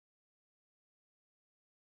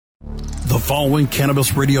The following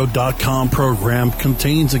CannabisRadio.com program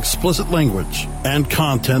contains explicit language and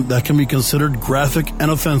content that can be considered graphic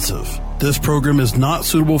and offensive. This program is not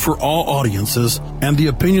suitable for all audiences, and the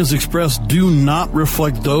opinions expressed do not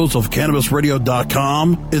reflect those of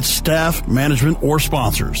CannabisRadio.com, its staff, management, or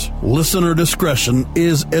sponsors. Listener discretion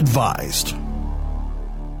is advised.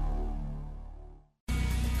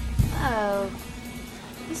 Oh,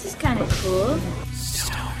 this is kind of cool.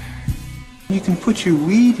 Stoner. You can put your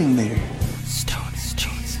weed in there. Stoner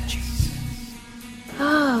Jesus.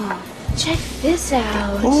 Oh, check this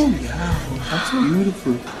out. Oh, yeah, that's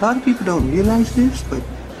beautiful. A lot of people don't realize this, but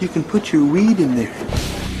you can put your weed in there.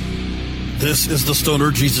 This is the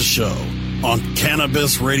Stoner Jesus Show on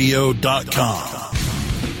CannabisRadio.com.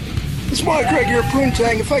 It's my Greg here,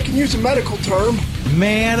 Poontang, if I can use a medical term.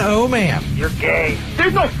 Man, oh man. You're gay.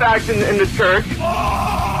 There's no fags in the church.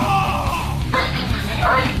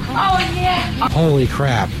 Oh, yeah. Holy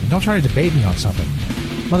crap. Don't try to debate me on something.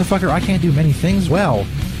 Motherfucker, I can't do many things well,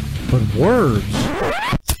 but words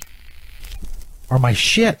are my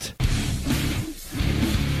shit.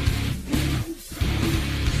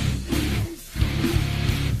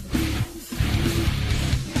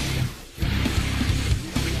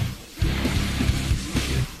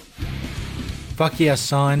 Fuck yeah,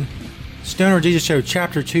 son. Stoner Jesus Show,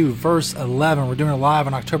 Chapter 2, Verse 11. We're doing it live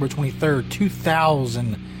on October 23rd,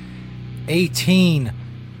 2018.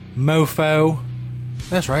 Mofo.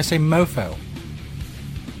 That's right, I say mofo.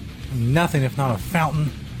 Nothing if not a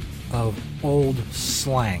fountain of old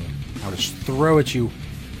slang. I'll just throw at you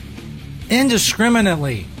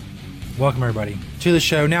indiscriminately. Welcome, everybody, to the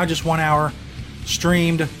show. Now just 1 hour,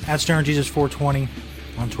 streamed at Stoner Jesus 420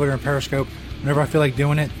 on Twitter and Periscope. Whenever I feel like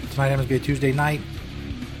doing it. Tonight happens to be a Tuesday night.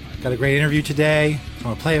 Got a great interview today. So I'm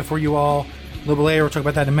going to play it for you all. A little bit later, we'll talk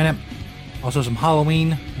about that in a minute. Also some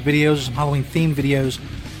Halloween videos, some Halloween themed videos.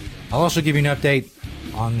 I'll also give you an update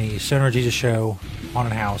on the Stoner Jesus Show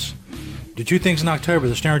Haunted House. Do two things in October,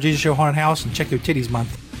 the Stoner Jesus Show Haunted House and Check Yo Titties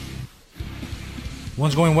Month.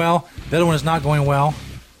 One's going well, the other one is not going well.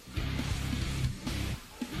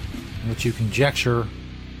 Which you conjecture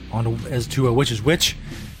on as to which is which.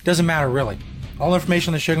 Doesn't matter really. All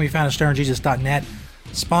information on the show can be found at stonerjesus.net.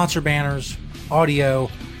 Sponsor banners, audio,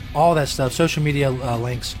 all that stuff, social media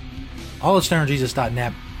links, all at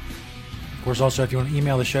stonerjesus.net. Of course, also, if you want to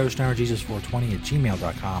email the show,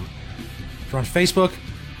 stonerjesus420@gmail.com. If you're on Facebook,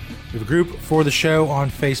 we have a group for the show on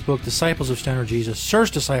Facebook, Disciples of Stoner Jesus. Search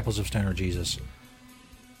Disciples of Stoner Jesus.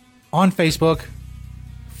 On Facebook,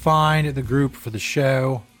 find the group for the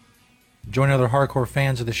show. Join other hardcore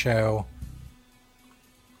fans of the show.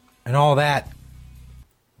 And all that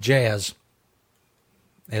jazz,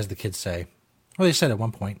 as the kids say. Well, they said at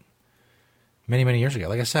one point, many, many years ago.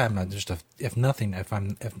 Like I said, I'm not just I'm nothing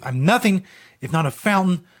if not a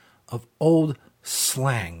fountain of old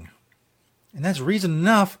slang. And that's reason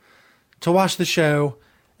enough to watch the show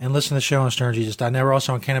and listen to the show on StonerJesus.net. We're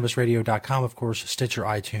also on CannabisRadio.com, of course, Stitcher,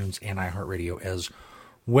 iTunes, and iHeartRadio as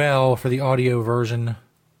well for the audio version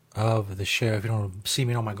of the show. If you don't want to see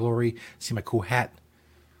me in all my glory, see my cool hat,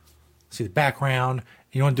 see the background,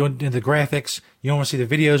 you don't want to do the graphics, you don't want to see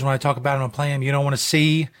the videos when I talk about them and play them, you don't want to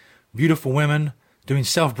see beautiful women doing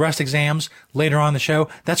self-breast exams later on in the show.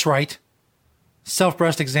 That's right.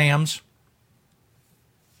 Self-breast exams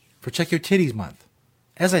for Check Yo Titties Month.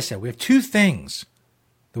 As I said, we have two things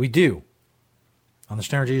that we do on the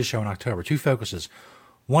Stoner Jesus Show in October. Two focuses.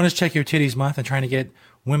 One is Check Yo Titties Month and trying to get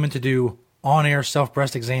women to do on-air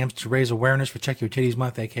self-breast exams to raise awareness for Check Yo Titties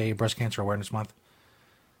Month, a.k.a. Breast Cancer Awareness Month.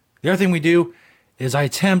 The other thing we do is I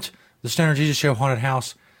attempt the Stoner Jesus Show Haunted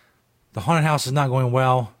House. The Haunted House is not going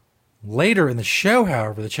well. Later in the show,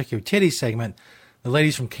 however, the Check Yo Titties segment, the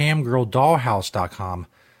ladies from CamGirlDollHouse.com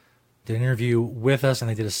did an interview with us, and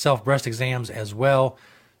they did a self-breast exams as well.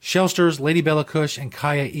 Shelsters, Lady Bella Cush, and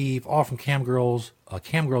Kaya Eve, all from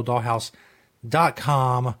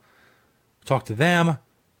CamGirlDollHouse.com. Talk to them.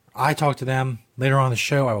 I talk to them. Later on in the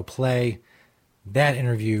show, I will play that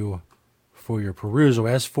interview for your perusal.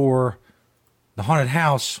 As for the haunted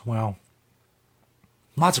house, well,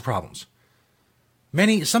 lots of problems.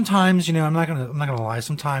 Sometimes, I'm not gonna lie.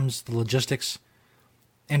 Sometimes the logistics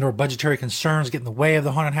and/or budgetary concerns get in the way of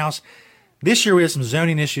the haunted house. This year we had some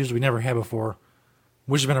zoning issues we never had before,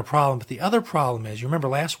 which has been a problem. But the other problem is, you remember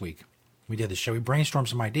last week we did this show. We brainstormed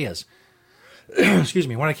some ideas. Excuse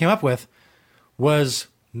me. What I came up with was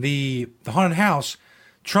the haunted house.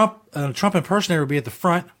 Trump impersonator would be at the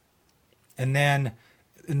front, and then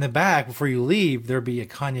in the back, before you leave, there'd be a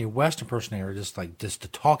Kanye West impersonator just to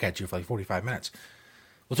talk at you for like 45 minutes.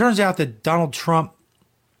 Well, it turns out that Donald Trump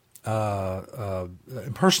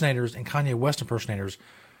impersonators and Kanye West impersonators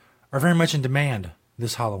are very much in demand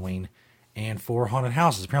this Halloween and for haunted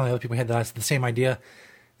houses. Apparently other people had the same idea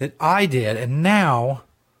that I did. And now,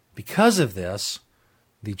 because of this,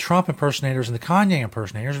 the Trump impersonators and the Kanye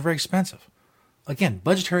impersonators are very expensive. Again,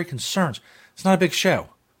 budgetary concerns. It's not a big show.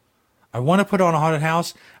 I want to put on a haunted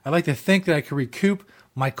house. I'd like to think that I could recoup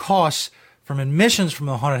my costs from admissions from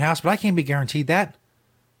the haunted house, but I can't be guaranteed that.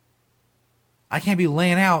 I can't be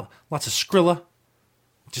laying out lots of Skrilla,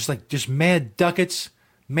 just mad ducats,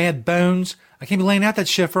 mad bones. I can't be laying out that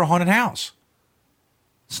shit for a haunted house.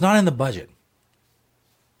 It's not in the budget.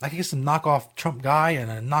 I can get some knockoff Trump guy and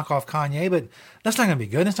a knockoff Kanye, but that's not going to be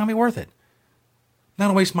good. It's not going to be worth it. I'm not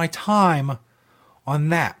going to waste my time on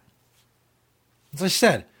that. As I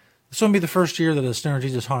said, this wouldn't be the first year that a Stoner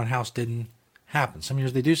Jesus haunted house didn't happen. Some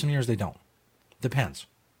years they do, some years they don't. Depends.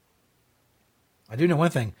 I do know one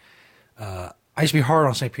thing. I used to be hard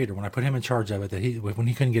on St. Peter when I put him in charge of it, when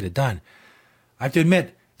he couldn't get it done. I have to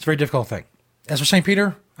admit, it's a very difficult thing. As for St.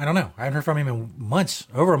 Peter, I don't know. I haven't heard from him in months,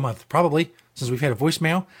 over a month probably, since we've had a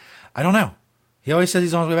voicemail. I don't know. He always says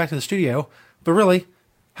he's on his way back to the studio, but really,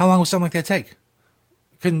 how long would something like that take?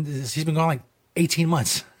 He's been gone like 18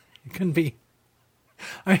 months. It couldn't be.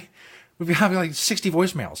 I mean, we've been having like 60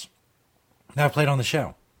 voicemails that I've played on the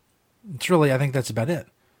show. It's really, I think that's about it.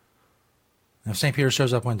 Now, if St. Peter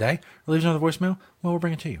shows up one day or leaves another voicemail, well, we'll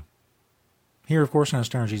bring it to you. Here, of course, on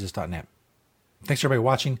stonerjesus.net. Thanks, everybody,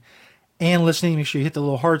 watching and listening. Make sure you hit the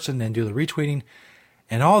little hearts and then do the retweeting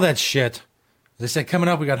and all that shit. As I said, coming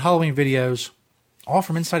up, we got Halloween videos, all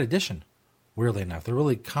from Inside Edition. Weirdly enough, they're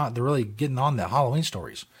really getting on the Halloween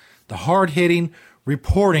stories, the hard-hitting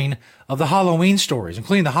reporting of the Halloween stories,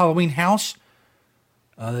 including the Halloween house.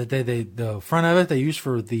 The front of it they used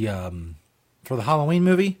for the Halloween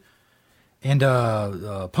movie, and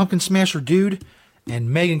Pumpkin Smasher Dude, and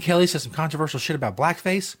Megyn Kelly said some controversial shit about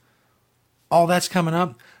blackface. All that's coming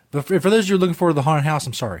up. But for those of you looking forward to the haunted house,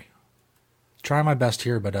 I'm sorry. Trying my best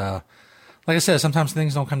here, but like I said, sometimes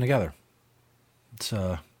things don't come together. It's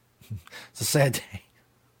a sad day.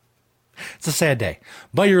 It's a sad day.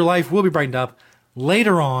 But your life will be brightened up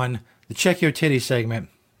later on. The Check Yo Titties segment,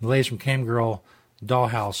 the ladies from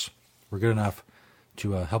CamGirlDollHouse were good enough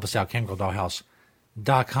to help us out.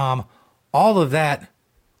 CamGirlDollHouse.com. All of that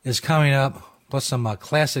is coming up, plus some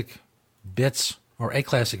classic bits, or a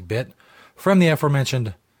classic bit from the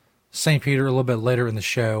aforementioned St. Peter a little bit later in the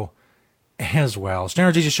show as well.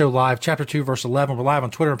 Stoner Jesus Show Live, Chapter 2, Verse 11. We're live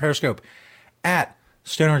on Twitter and Periscope at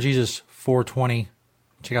StonerJesus420.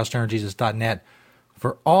 Check out stonerjesus.net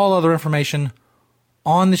for all other information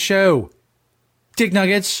on the show. Dig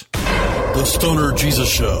Nuggets. The Stoner Jesus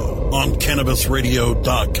Show on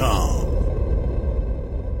CannabisRadio.com.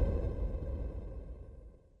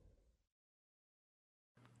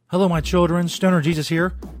 Hello, my children. Stoner Jesus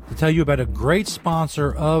here to tell you about a great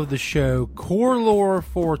sponsor of the show,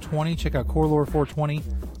 Corelore420. Check out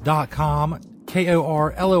Corelore420.com,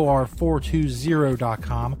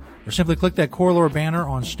 KORLOR420.com, or simply click that Corelore banner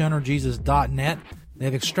on stonerjesus.net. They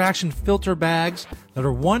have extraction filter bags that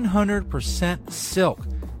are 100% silk.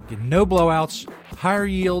 Get no blowouts, higher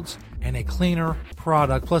yields, and a cleaner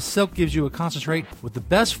product. Plus, silk gives you a concentrate with the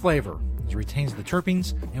best flavor. It retains the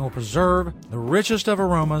terpenes and will preserve the richest of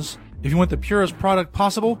aromas. If you want the purest product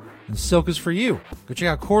possible, then silk is for you. Go check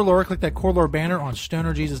out Corelore. Click that Corelore banner on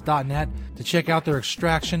stonerjesus.net to check out their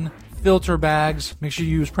extraction filter bags. Make sure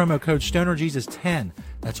you use promo code StonerJesus10.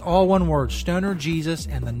 That's all one word, StonerJesus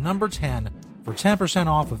and the number 10 for 10%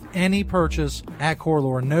 off of any purchase at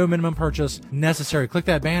Corelore. No minimum purchase necessary. Click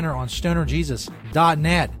that banner on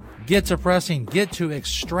stonerjesus.net. Get to pressing. Get to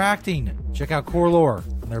extracting. Check out Corelore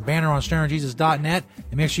and their banner on stonerjesus.net.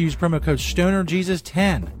 And make sure you use promo code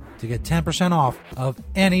StonerJesus10 to get 10% off of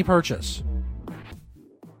any purchase.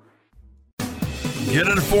 Get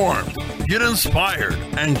informed, get inspired,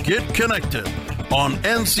 and get connected on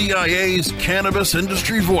NCIA's Cannabis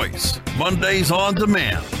Industry Voice. Mondays on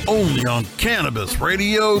demand, only on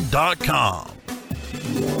CannabisRadio.com.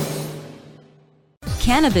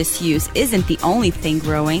 Cannabis use isn't the only thing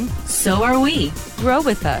growing, so are we. Grow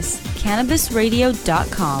with us.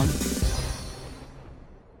 CannabisRadio.com.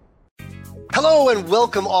 Hello and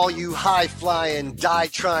welcome all you high-flying,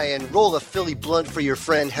 die-trying, roll a Philly blunt for your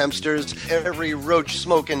friend hemsters, every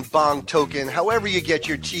roach-smoking bong token, however you get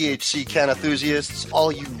your THC can enthusiasts,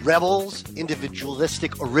 all you rebels,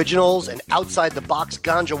 individualistic originals, and outside-the-box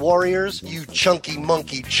ganja warriors, you chunky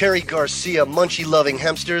monkey, Cherry Garcia, munchie-loving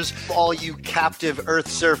hemsters, all you captive earth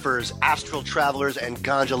surfers, astral travelers, and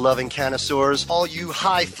ganja-loving connoisseurs, all you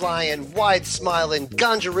high-flying, wide-smiling,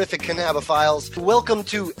 ganja-rific cannabophiles, welcome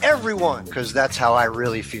to everyone, because that's how I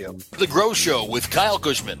really feel. The Grow Show with Kyle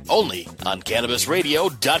Cushman, only on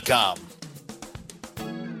CannabisRadio.com.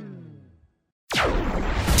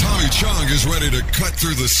 Tommy Chong is ready to cut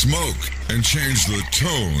through the smoke and change the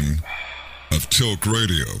tone of Tilk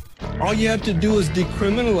Radio. All you have to do is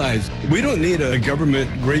decriminalize. We don't need a government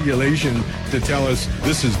regulation to tell us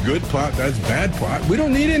this is good pot, that's bad pot. We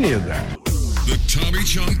don't need any of that. The Tommy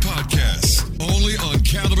Chong Podcast, only on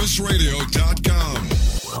CannabisRadio.com.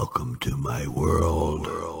 Welcome to my world.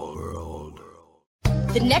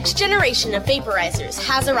 The next generation of vaporizers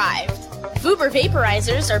has arrived. Vuber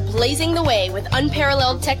vaporizers are blazing the way with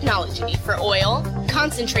unparalleled technology for oil,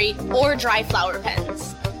 concentrate, or dry flower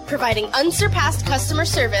pens. Providing unsurpassed customer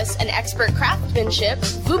service and expert craftsmanship,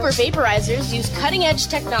 Vuber vaporizers use cutting-edge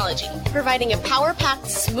technology, providing a power-packed,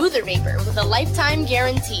 smoother vapor with a lifetime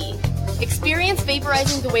guarantee. Experience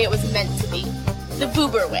vaporizing the way it was meant to be. The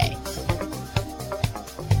Vuber way.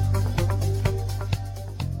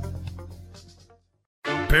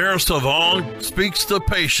 Paris Tavong speaks to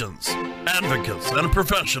patients, advocates, and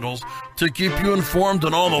professionals to keep you informed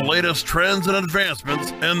on all the latest trends and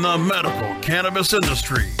advancements in the medical cannabis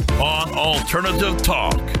industry on Alternative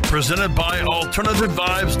Talk, presented by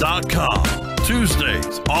AlternativeVibes.com.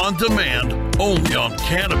 Tuesdays on demand, only on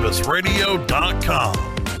CannabisRadio.com.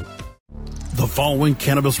 The following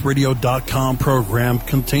CannabisRadio.com program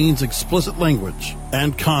contains explicit language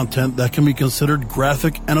and content that can be considered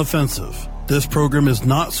graphic and offensive. This program is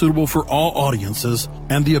not suitable for all audiences,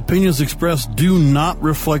 and the opinions expressed do not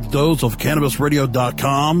reflect those of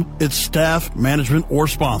CannabisRadio.com, its staff, management, or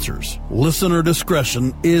sponsors. Listener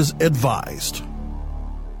discretion is advised.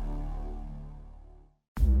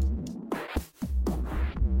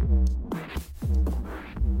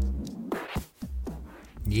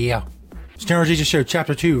 Yeah. Stoner Jesus Show,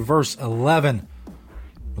 Chapter 2, Verse 11.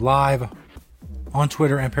 Live on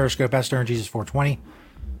Twitter and Periscope at Stoner Jesus 420.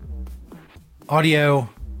 Audio,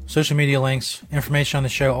 social media links, information on the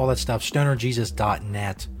show, all that stuff.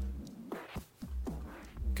 StonerJesus.net.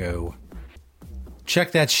 Go.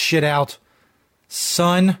 Check that shit out,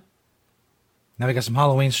 son. Now we got some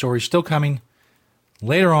Halloween stories still coming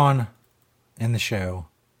later on in the show.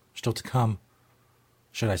 Still to come,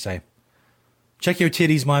 should I say. Check Yo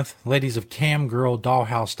Titties Month. Ladies of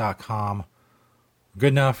CamGirlDollHouse.com.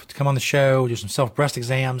 Good enough to come on the show, do some self-breast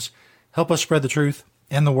exams, help us spread the truth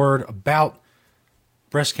and the word about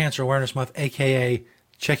Breast Cancer Awareness Month, a.k.a.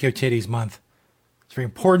 Check Yo Titties Month. It's very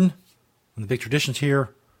important. And the big traditions here.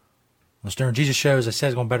 On the Stoner Jesus Show, as I said,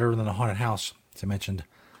 is going better than a haunted house, as I mentioned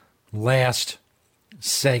last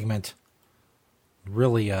segment.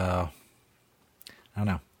 Really, I don't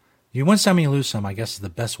know. You win some and you lose some, I guess is the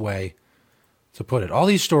best way to put it. All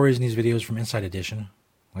these stories in these videos from Inside Edition,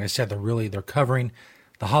 like I said, they're covering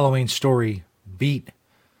the Halloween story beat.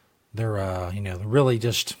 They're really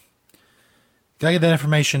just gotta get that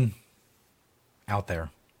information out there.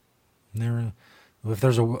 If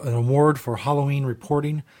there's an award for Halloween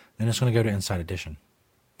reporting, then it's going to go to Inside Edition.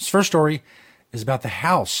 This first story is about the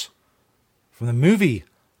house from the movie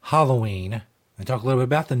Halloween. I talk a little bit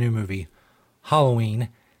about the new movie Halloween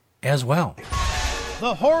as well.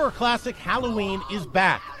 The horror classic Halloween is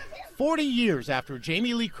back. 40 years after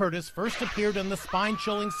Jamie Lee Curtis first appeared in the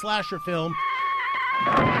spine-chilling slasher film,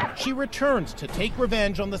 she returns to take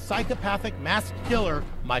revenge on the psychopathic masked killer,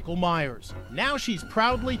 Michael Myers. Now she's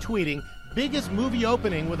proudly tweeting, biggest movie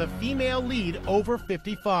opening with a female lead over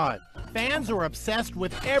 55. Fans are obsessed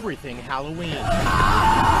with everything Halloween.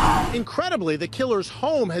 Incredibly, the killer's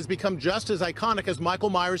home has become just as iconic as Michael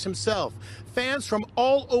Myers himself. Fans from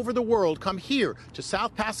all over the world come here to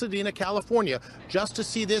South Pasadena, California, just to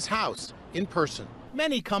see this house in person.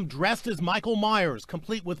 Many come dressed as Michael Myers,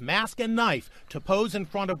 complete with mask and knife, to pose in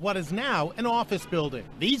front of what is now an office building.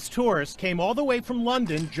 These tourists came all the way from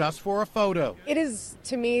London just for a photo. It is,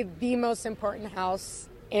 to me, the most important house,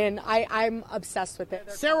 and I'm obsessed with it.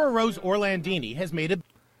 Sarah Rose Orlandini has made a...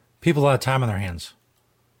 People a lot of time on their hands.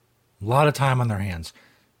 A lot of time on their hands.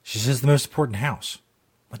 She says the most important house.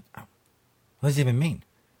 What does it even mean?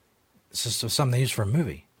 It's just something they use for a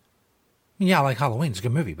movie. I mean, yeah, I like Halloween. It's a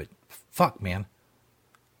good movie, but fuck, man.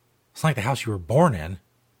 It's like the house you were born in.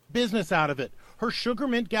 Business out of it. Her Sugar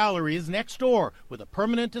Mint Gallery is next door with a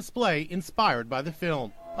permanent display inspired by the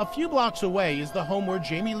film. A few blocks away is the home where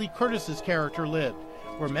Jamie Lee Curtis's character lived.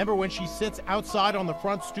 Remember when she sits outside on the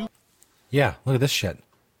front stoop? Yeah, look at this shit.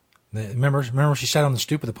 Remember when she sat on the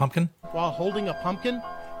stoop with a pumpkin? While holding a pumpkin,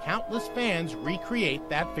 countless fans recreate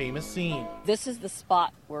that famous scene. This is the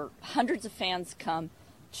spot where hundreds of fans come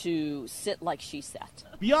to sit like she sat.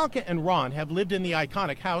 Bianca and Ron have lived in the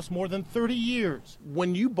iconic house more than 30 years.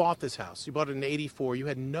 When you bought this house, you bought it in '84, you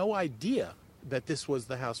had no idea that this was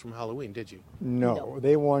the house from Halloween, did you? No,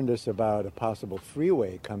 they warned us about a possible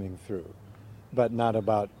freeway coming through, but not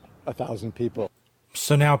about 1,000 people.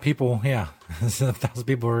 So now people, 1,000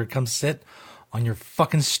 people are come sit on your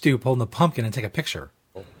fucking stoop holding a pumpkin and take a picture.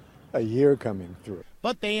 A year coming through.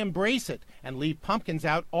 But they embrace it and leave pumpkins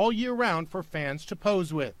out all year round for fans to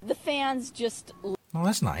pose with. The fans just... Well,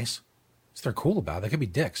 that's nice. So they're cool about it. They could be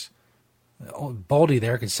dicks. Old Baldy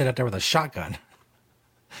there could sit out there with a shotgun.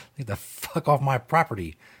 Get the fuck off my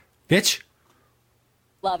property, bitch.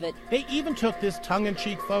 Love it. They even took this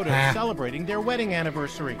tongue-in-cheek photo celebrating their wedding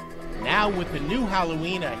anniversary. Now with the new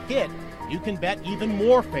Halloween a hit, you can bet even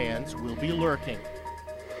more fans will be lurking.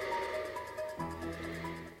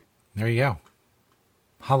 There you go.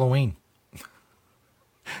 Halloween.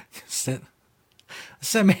 Sit,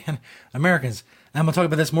 man, Americans, and I'm going to talk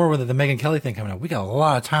about this more with the Megyn Kelly thing coming up. We got a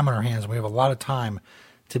lot of time on our hands. We have a lot of time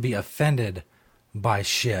to be offended by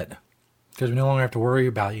shit. Because we no longer have to worry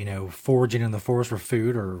about, foraging in the forest for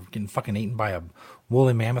food or getting fucking eaten by a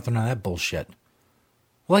woolly mammoth or none of that bullshit.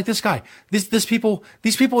 Like this guy. These people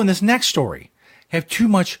in this next story have too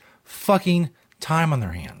much fucking time on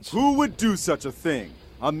their hands. Who would do such a thing?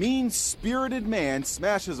 A mean-spirited man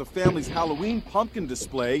smashes a family's Halloween pumpkin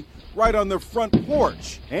display right on their front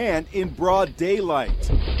porch and in broad daylight.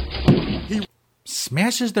 He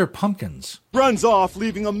smashes their pumpkins. Runs off,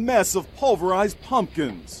 leaving a mess of pulverized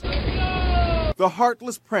pumpkins. The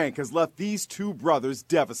heartless prank has left these two brothers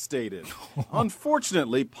devastated.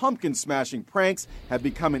 Unfortunately, pumpkin smashing pranks have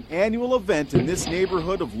become an annual event in this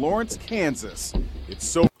neighborhood of Lawrence, Kansas. It's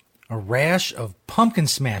so a rash of pumpkin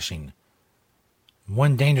smashing.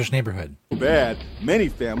 One dangerous neighborhood. Bad. Many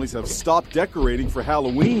families have stopped decorating for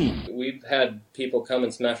Halloween. We've had people come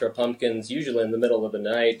and smash our pumpkins, usually in the middle of the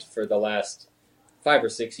night, for the last 5 or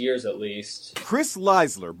 6 years at least. Chris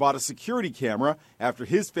Leisler bought a security camera after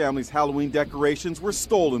his family's Halloween decorations were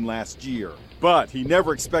stolen last year. But he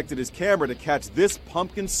never expected his camera to catch this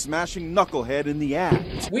pumpkin-smashing knucklehead in the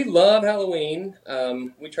act. We love Halloween.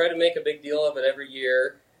 We try to make a big deal of it every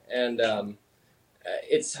year. And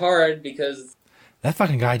it's hard because... That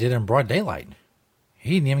fucking guy did it in broad daylight.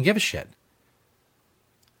 He didn't even give a shit.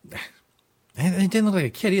 And he didn't look like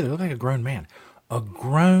a kid either. He looked like a grown man. A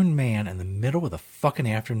grown man in the middle of the fucking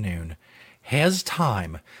afternoon has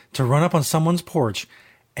time to run up on someone's porch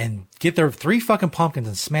and get their 3 fucking pumpkins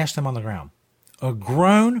and smash them on the ground. A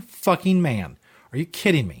grown fucking man. Are you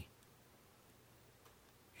kidding me?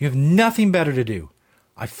 You have nothing better to do.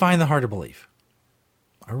 I find that hard to believe.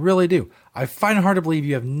 I really do. I find it hard to believe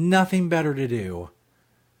you have nothing better to do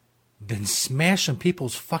than smash some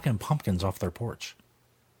people's fucking pumpkins off their porch.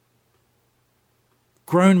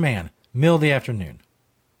 Grown man, middle of the afternoon.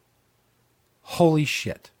 Holy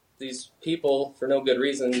shit. These people, for no good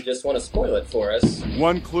reason, just want to spoil it for us.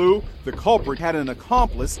 One clue, the culprit had an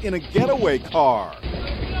accomplice in a getaway car.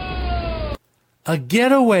 A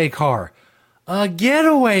getaway car. A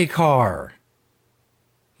getaway car.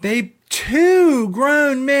 They, 2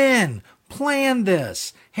 grown men, planned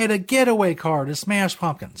this. Had a getaway car to smash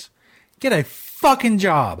pumpkins. Get a fucking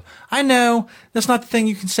job. I know, that's not the thing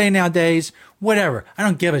you can say nowadays. Whatever. I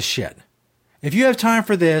don't give a shit. If you have time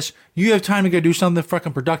for this, you have time to go do something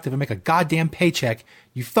fucking productive and make a goddamn paycheck,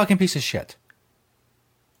 you fucking piece of shit.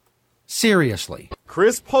 Seriously.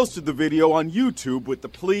 Chris posted the video on YouTube with the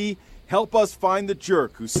plea, help us find the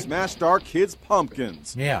jerk who smashed our kids'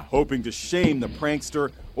 pumpkins. Yeah. Hoping to shame the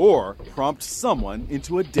prankster or prompt someone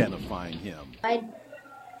into identifying him. I'd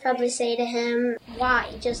probably say to him,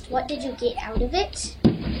 why? Just what did you get out of it?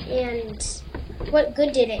 And what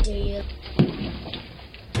good did it do you?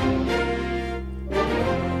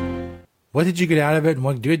 What did you get out of it and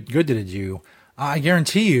what good did it do you? I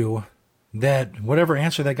guarantee you that whatever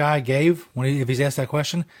answer that guy gave if he's asked that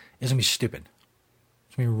question is going to be stupid.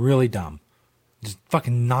 It's going to be really dumb. Just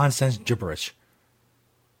fucking nonsense gibberish.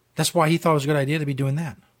 That's why he thought it was a good idea to be doing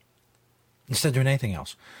that. Instead of doing anything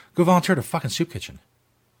else. Go volunteer at a fucking soup kitchen.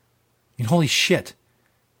 I mean, holy shit.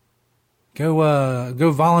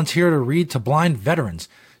 Go volunteer to read to blind veterans.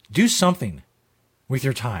 Do something with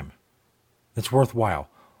your time that's worthwhile.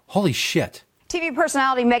 Holy shit. TV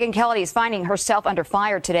personality Megyn Kelly is finding herself under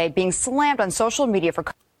fire today, being slammed on social media for...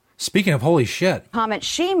 Speaking of holy shit. ...comments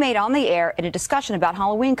she made on the air in a discussion about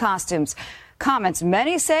Halloween costumes. Comments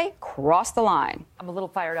many say cross the line. I'm a little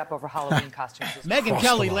fired up over Halloween costumes. Megyn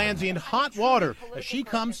Kelly lands in hot water as she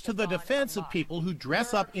comes to the defense of people who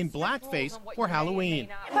dress up in blackface for Halloween.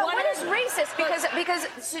 But what is racist? Because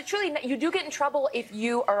truly, you do get in trouble if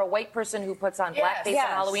you are a white person who puts on blackface for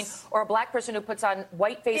Halloween, or a black person who puts on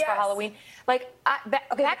whiteface for Halloween. Like, back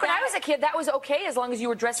when I was a kid, that was okay as long as you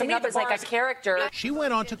were dressing up as like a character. She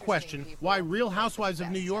went on to question why Real Housewives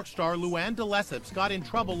of New York star Luann de Lesseps got in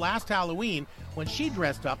trouble last Halloween when she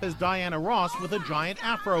dressed up as Diana Ross with a giant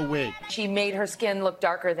afro wig. She made her skin look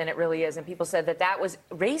darker than it really is, and people said that was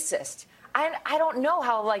racist. I don't know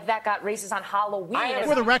how that got racist on Halloween.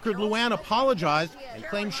 For the record, Luann apologized and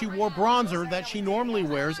claimed she wore bronzer that she normally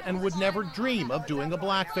wears and would never dream of doing a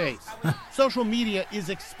blackface. Social media is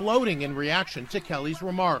exploding in reaction to Kelly's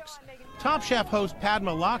remarks. Top Chef host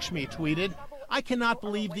Padma Lakshmi tweeted, "I cannot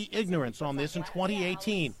believe the ignorance on this in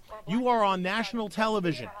 2018. You are on national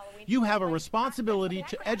television. You have a responsibility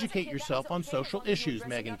to educate yourself on social issues,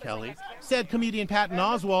 Megyn Kelly." Said comedian Patton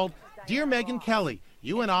Oswalt, "Dear Megyn Kelly,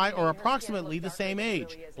 you and I are approximately the same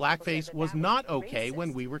age. Blackface was not okay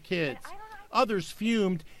when we were kids." Others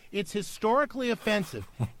fumed, "It's historically offensive.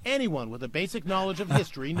 Anyone with a basic knowledge of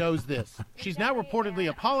history knows this." She's now reportedly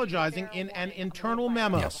apologizing in an internal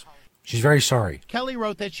memo. Yes. She's very sorry. Kelly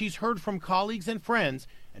wrote that she's heard from colleagues and friends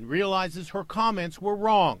and realizes her comments were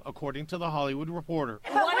wrong, according to The Hollywood Reporter.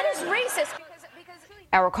 But what is racist?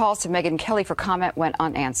 Our calls to Megyn Kelly for comment went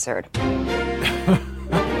unanswered.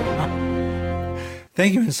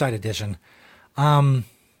 Thank you, Inside Edition. It's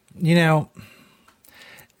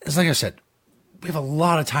like I said, we have a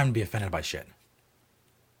lot of time to be offended by shit.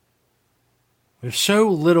 We have so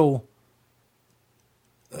little.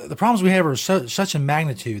 The problems we have are such a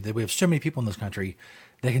magnitude that we have so many people in this country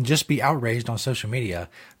that can just be outraged on social media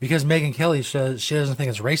because Megyn Kelly says she doesn't think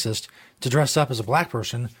it's racist to dress up as a black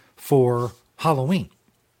person for Halloween.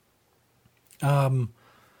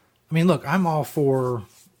 Look, I'm all for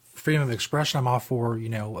freedom of expression. I'm all for,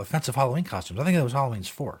 offensive Halloween costumes. I think that's what Halloween's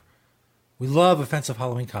for. We love offensive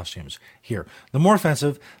Halloween costumes here. The more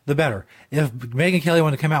offensive, the better. If Megyn Kelly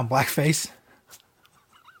wanted to come out in blackface,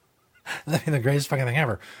 that'd be the greatest fucking thing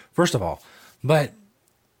ever, first of all. But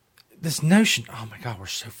this notion, oh my God, we're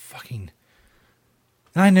so fucking...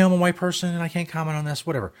 And I know I'm a white person and I can't comment on this,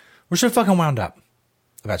 whatever. We're so fucking wound up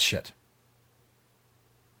about shit.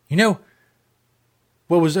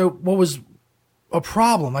 What was a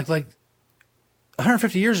problem? Like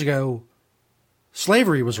 150 years ago,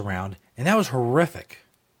 slavery was around, and that was horrific.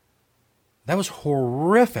 That was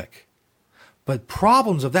horrific. But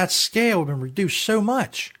problems of that scale have been reduced so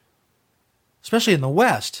much, especially in the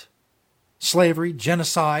West. Slavery,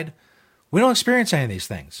 genocide. We don't experience any of these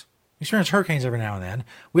things. We experience hurricanes every now and then.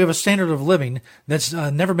 We have a standard of living that's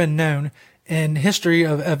never been known in history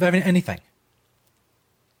of anything.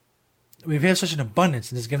 We have such an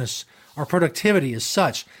abundance, and our productivity is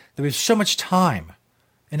such that we have so much time.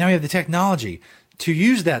 And now we have the technology to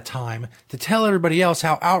use that time to tell everybody else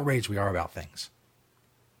how outraged we are about things.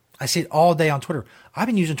 I see it all day on Twitter. I've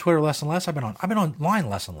been using Twitter less and less. I've been online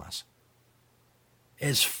less and less.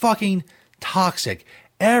 It's fucking toxic.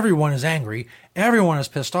 Everyone is angry. Everyone is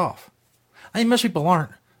pissed off. I think most people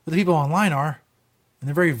aren't, but the people online are. And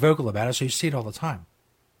they're very vocal about it, so you see it all the time.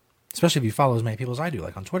 Especially if you follow as many people as I do,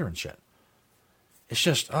 like on Twitter and shit. It's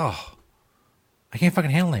just, I can't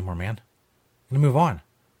fucking handle it anymore, man. I'm going to move on.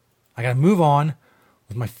 I got to move on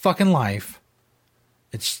with my fucking life.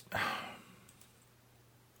 It's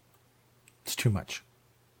too much.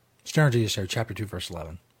 Stoner Jesus Show, Chapter 2, Verse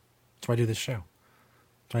 11. That's why I do this show.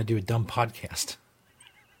 That's why I do a dumb podcast.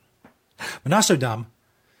 But not so dumb.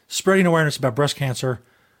 Spreading awareness about breast cancer.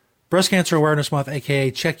 Breast Cancer Awareness Month,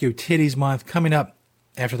 a.k.a. Check Yo Titties Month, coming up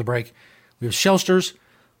after the break. We have Shelsters,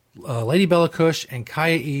 Lady Bella Cush, and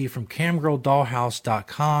Kaya E. from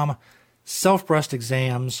CamGirlDollHouse.com. Self-breast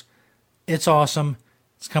exams. It's awesome.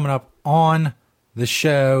 It's coming up on the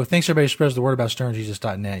show. Thanks everybody who spreads the word about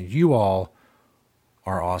StonerJesus.net. You all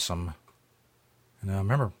are awesome. And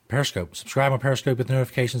remember, Periscope. Subscribe on Periscope with the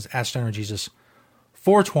notifications at StonerJesus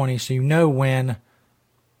 420 so you know when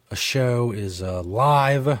a show is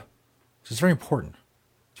live. It's very important.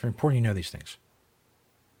 It's very important you know these things.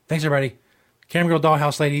 Thanks, everybody.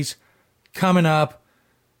 CamGirlDollHouse ladies, coming up.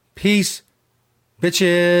 Peace,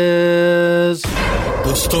 bitches.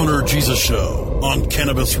 The Stoner Jesus Show on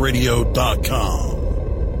CannabisRadio.com.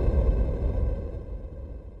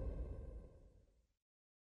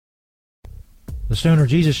 The Stoner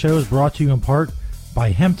Jesus Show is brought to you in part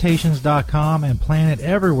by Hemptations.com and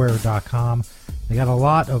PlanetEverywhere.com. They got a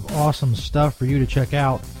lot of awesome stuff for you to check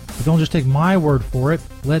out. But don't just take my word for it.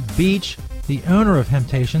 Let Beach, the owner of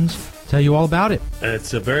Hemptations, tell you all about it.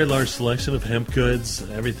 It's a very large selection of hemp goods,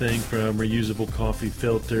 everything from reusable coffee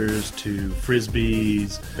filters to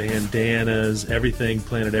frisbees, bandanas. Everything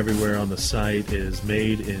planted everywhere on the site is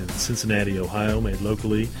made in Cincinnati, Ohio, made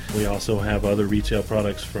locally. We also have other retail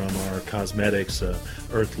products from our cosmetics,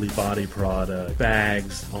 Earthly Body product,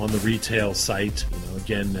 bags on the retail site.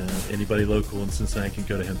 Again, anybody local in Cincinnati can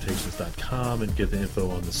go to Hemptations.com and get the info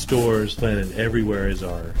on the stores. Planted Everywhere is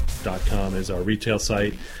our .com is our retail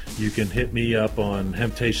site. You can hit me up on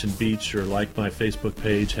Hemptation Beach or like my Facebook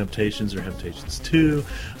page, Hemptations or Hemptations2.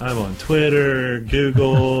 I'm on Twitter,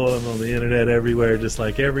 Google, I'm on the internet everywhere, just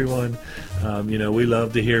like everyone. We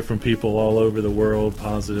love to hear from people all over the world,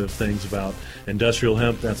 positive things about industrial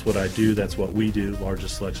hemp. That's what I do. That's what we do.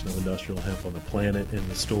 Largest selection of industrial hemp on the planet in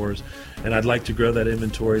the stores. And I'd like to grow that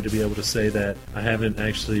inventory to be able to say that I haven't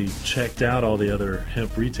actually checked out all the other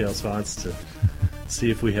hemp retail spots to see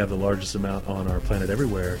if we have the largest amount on our Planet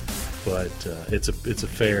Everywhere. But it's a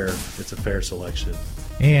fair selection.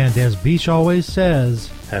 And as Beach always says,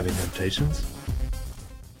 having temptations.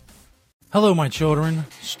 Hello, my children.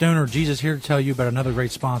 Stoner Jesus here to tell you about another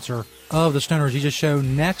great sponsor of the Stoner Jesus Show,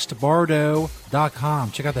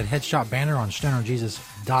 NextBardo.com. Check out that headshot banner on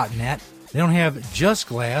StonerJesus.net. They don't have just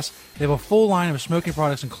glass. They have a full line of smoking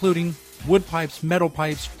products, including wood pipes, metal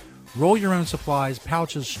pipes, roll your own supplies,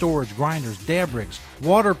 pouches, storage, grinders, dab rigs,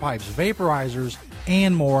 water pipes, vaporizers,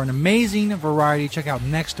 and more. An amazing variety. Check out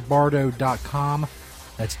NextBardo.com.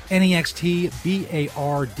 That's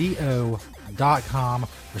NextBardo.com.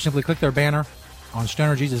 Or simply click their banner on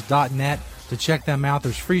StonerJesus.net to check them out.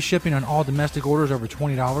 There's free shipping on all domestic orders over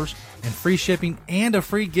 $20 and free shipping and a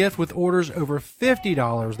free gift with orders over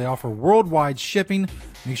 $50. They offer worldwide shipping.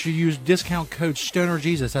 Make sure you use discount code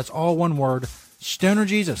StonerJesus. That's all one word,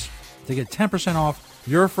 StonerJesus, to get 10% off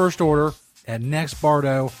your first order at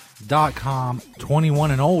NextBardo.com.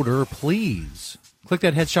 21 and older, please. Click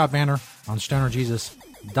that headshot banner on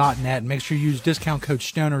StonerJesus.net. Make sure you use discount code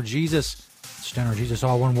StonerJesus. Stoner Jesus,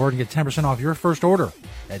 all one word, and get 10% off your first order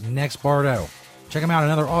at Next Bardo. Check them out,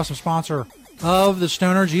 another awesome sponsor of the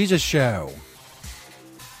Stoner Jesus Show.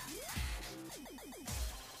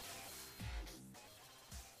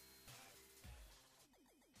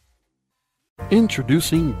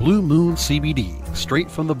 Introducing Blue Moon CBD,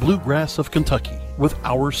 straight from the bluegrass of Kentucky. With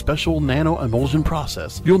our special nano emulsion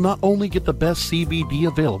process, you'll not only get the best CBD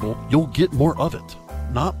available, you'll get more of it.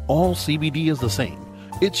 Not all CBD is the same.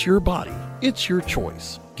 It's your body. It's your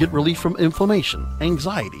choice. Get relief from inflammation,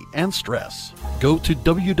 anxiety, and stress. Go to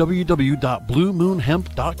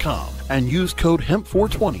www.bluemoonhemp.com and use code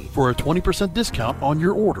HEMP420 for a 20% discount on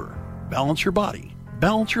your order. Balance your body.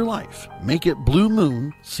 Balance your life. Make it Blue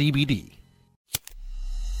Moon CBD.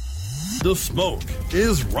 The smoke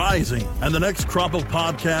is rising, and the next crop of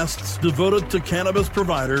podcasts devoted to cannabis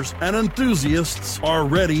providers and enthusiasts are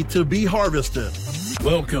ready to be harvested.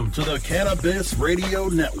 Welcome to the Cannabis Radio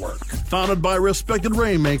Network, founded by respected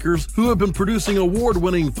rainmakers who have been producing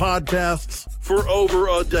award-winning podcasts for over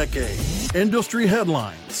a decade. Industry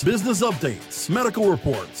headlines, business updates, medical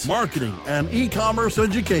reports, marketing, and e-commerce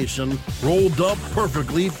education rolled up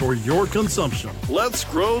perfectly for your consumption. Let's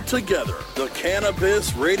grow together. The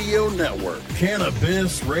Cannabis Radio Network,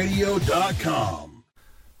 CannabisRadio.com.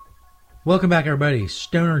 Welcome back, everybody.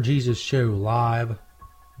 Stoner Jesus Show live.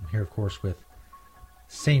 I'm here, of course, with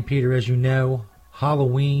St. Peter. As you know,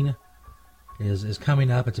 Halloween is coming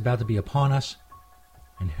up. It's about to be upon us.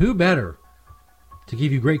 And who better to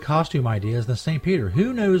give you great costume ideas than St. Peter?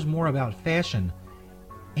 Who knows more about fashion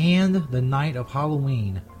and the night of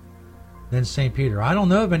Halloween than St. Peter? I don't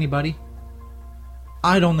know of anybody.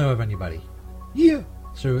 Yeah.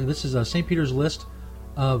 So this is St. Peter's list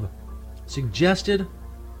of suggested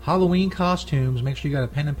Halloween costumes. Make sure you got a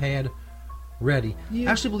pen and pad ready. Yeah.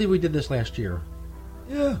 I actually believe we did this last year.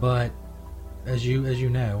 Yeah. But as you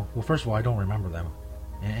know, well, first of all, I don't remember them.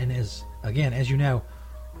 And as you know,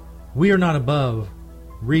 we are not above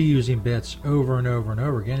reusing bits over and over and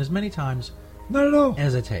over again as many times not at all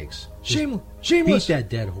as it takes. Shameless. Beat that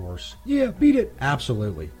dead horse. Yeah, beat it.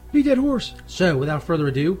 Absolutely. Beat that horse. So, without further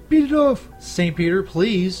ado, beat it off. St. Peter,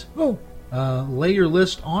 please. Lay your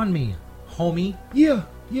list on me, homie. Yeah.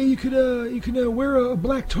 You could wear a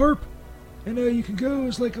black tarp, and you can go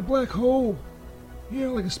as like a black hole. You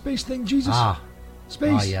know, like a space thing, Jesus.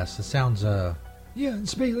 Space. Ah, yes. It sounds, yeah, in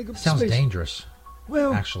space, like a sounds space. Dangerous.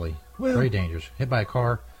 Well. Actually. Very dangerous. Hit by a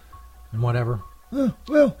car and whatever. Okay.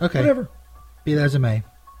 Whatever. Be that as it may.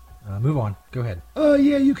 Move on. Go ahead.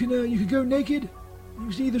 Yeah, you can go naked. You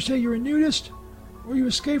can either say you're a nudist, or you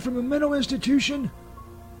escape from a mental institution,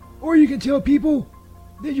 or you can tell people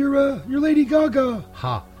that you're Lady Gaga.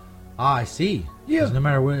 Ha. I see. Yeah. No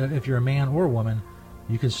matter if you're a man or a woman,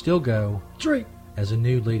 you can still go as a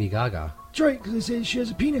nude Lady Gaga. That's right, because they say she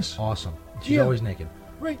has a penis. Awesome. She's always naked.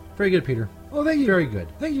 Right. Very good, Peter. Oh, thank you. Very good.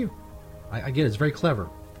 Thank you. I get it. It's very clever.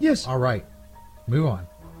 Yes. All right. Move on.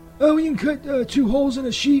 Oh, you can cut 2 holes in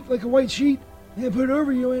a sheet, like a white sheet, and put it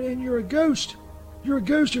over you, and you're a ghost. You're a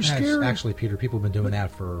ghost. You're scary. Actually, Peter, people have been doing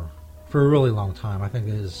that for a really long time. I think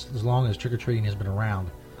as long as trick-or-treating has been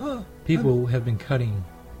around, people have been cutting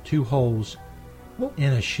 2 holes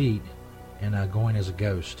in a sheet and going as a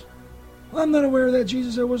ghost. Well, I'm not aware of that,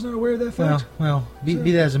 Jesus. I was not aware of that fact. Well, be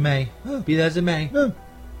that as it may. Be that as it may.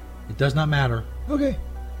 It does not matter. Okay.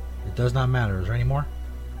 It does not matter. Is there any more?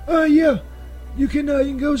 Yeah. You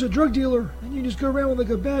can go as a drug dealer, and you just go around with like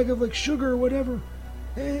a bag of like sugar or whatever,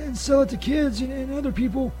 and sell it to kids and other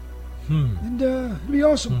people. And it'd be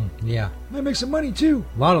awesome. Yeah. Might make some money too.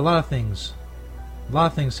 A lot of things. A lot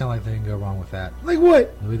of things sound like they can go wrong with that. Like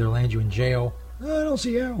what? They'll either land you in jail. I don't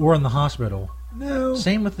see how. Or in the hospital. No.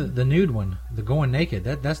 Same with the nude one, the going naked.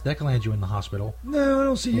 That can land you in the hospital. No, I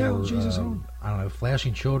don't see how. Jesus. I don't know,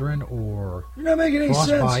 flashing children or you're not making any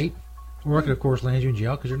frostbite. sense. Or it could, of course, land you in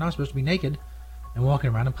jail because you're not supposed to be naked and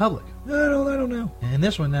walking around in public. I don't know. And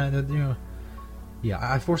this one,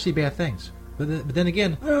 I foresee bad things. But then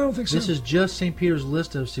again, I don't think so. This is just St. Peter's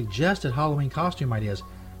list of suggested Halloween costume ideas.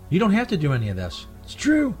 You don't have to do any of this. It's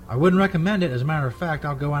true. I wouldn't recommend it. As a matter of fact,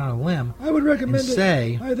 I'll go out on a limb. I would recommend and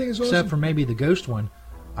say, I think it's awesome. Except for maybe the ghost one,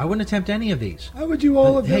 I wouldn't attempt any of these. I would do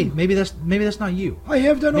all of them. Hey, maybe that's not you. I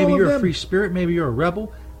have done all of them. Maybe you're a free spirit. Maybe you're a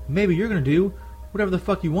rebel. Maybe you're going to do whatever the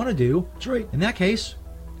fuck you want to do. That's right. In that case,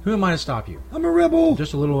 who am I to stop you? I'm a rebel.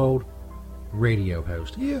 Just a little old radio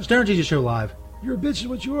host. Yeah. Stoner Jesus Show Live. You're a bitch is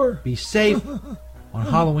what you are. Be safe on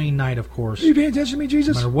Halloween night, of course. Are you paying attention to me,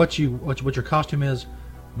 Jesus? No matter what your costume is,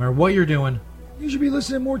 no matter what you're doing. You should be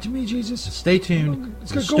listening more to me, Jesus. Stay tuned.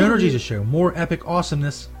 The Stoner Jesus Show. More epic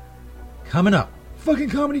awesomeness coming up. Fucking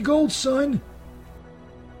comedy gold, son.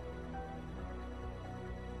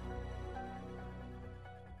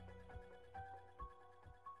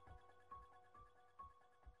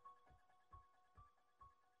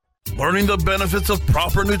 Learning the benefits of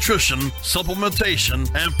proper nutrition, supplementation,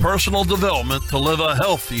 and personal development to live a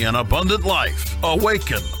healthy and abundant life.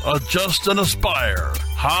 Awaken, adjust, and aspire.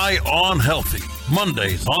 High on Healthy.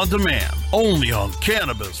 Mondays on demand. Only on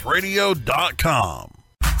CannabisRadio.com.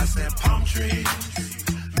 I said palm trees,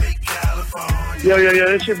 make California. Yo,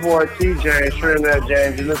 it's your boy TJ, Trinidad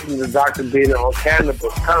James. You're listening to Dr. Bina on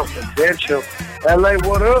Cannabis Confidential. LA,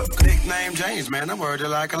 what up? Nickname James, man. I word it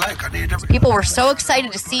like I like. I need to... People were so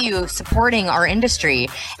excited to see you supporting our industry,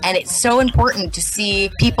 and it's so important to see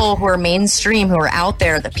people who are mainstream, who are out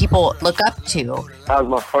there, that people look up to. That was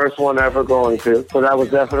my first one ever going to, so that was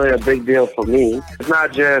definitely a big deal for me. It's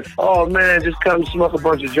not just, oh man, just come smoke a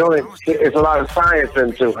bunch of joints. It's a lot of science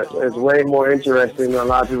into it. It's way more interesting than a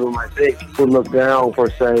lot of people might think who look down, per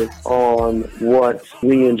se, on what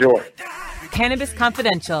we enjoy. Cannabis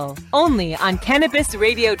Confidential, only on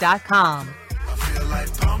CannabisRadio.com. I feel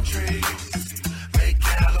like palm trees, make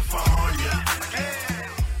California.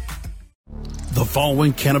 The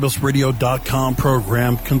following CannabisRadio.com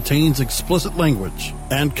program contains explicit language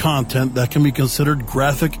and content that can be considered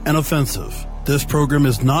graphic and offensive. This program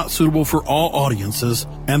is not suitable for all audiences,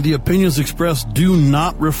 and the opinions expressed do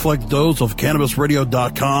not reflect those of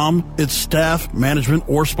CannabisRadio.com, its staff, management,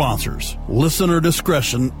 or sponsors. Listener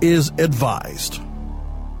discretion is advised.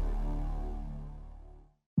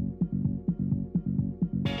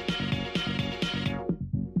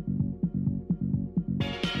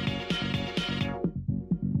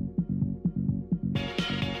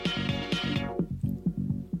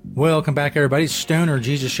 Welcome back, everybody. Stoner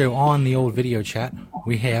Jesus Show on the old video chat.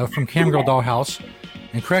 We have from CamGirlDollHouse,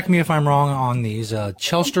 and correct me if I'm wrong on these,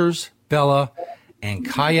 Chelsters, Bella, and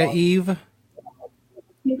Kaya Eve.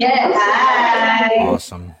 Yes. Hi.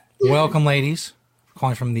 Awesome. Welcome, ladies.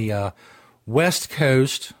 Calling from the West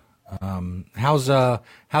Coast. How's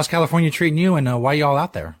California treating you, and why y'all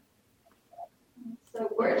out there? So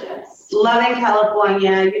gorgeous. Loving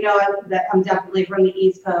California. You know, I'm definitely from the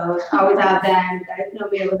East Coast. Always out there. You guys know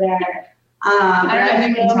me over there. I don't know if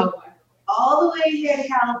you can tell. All the way here to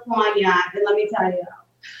California, and let me tell you,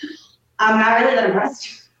 I'm not really that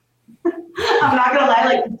impressed. I'm not gonna lie,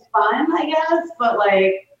 like it's fun, I guess, but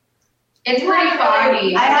like it's pretty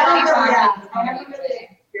foggy. I haven't really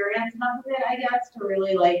experienced enough of it, I guess, to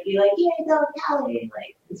really like be like, yeah, go Cali.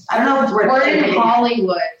 Like I don't know if we're in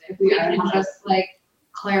Hollywood. If we can just like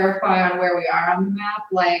clarify on where we are on the map,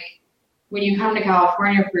 like when you come to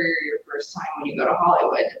California for your first time, when you go to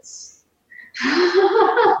Hollywood, it's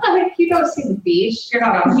like you don't see the beach. You're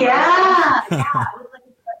not on. Yeah. It was like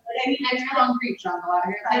I mean, and concrete jungle out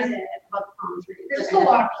here. I did about the palm trees. There's still a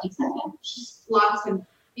lot of people. Just lots of,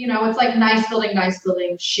 it's like nice building,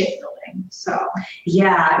 shit building. So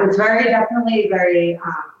yeah, it's definitely very.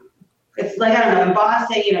 It's like, I don't know, in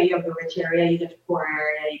Boston, you have the rich area, you get your poor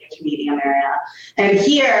area, you get your medium area, and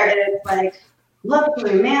here it's like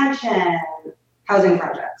luxury mansion, housing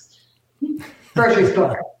projects, grocery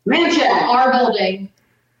store, mansion, our building,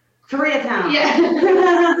 Koreatown. Yeah.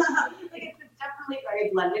 It's definitely very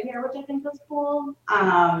blended here, which I think is cool.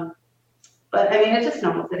 But I mean, it's just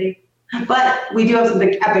normal city. But we do have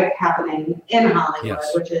something epic happening in Hollywood,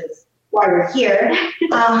 which is why we're here.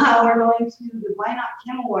 We're going to the Why Not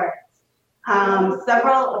Kim Awards.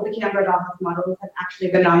 Several of the CamGirlDollHouse models have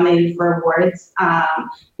actually been nominated for awards.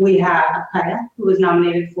 We have Akaya, who was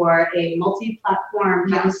nominated for a multi-platform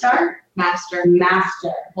master.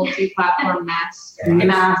 Multi-platform master.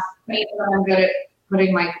 I'm good at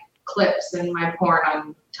putting my clips and my porn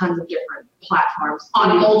on tons of different platforms,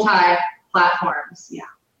 on multi-platforms. Yeah.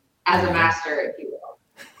 As a master, if you will.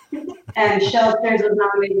 And Shelters was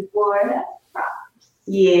nominated for props.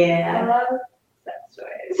 Yeah. I love sex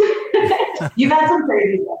toys. You've had some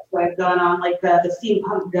crazy sex toys going on, like the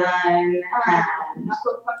steampunk gun, and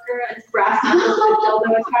knuckle pucker, and brass knuckles with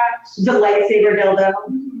dildo attached. The lightsaber dildo.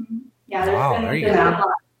 Mm-hmm. Yeah, there you go.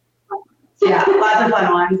 Yeah, lots of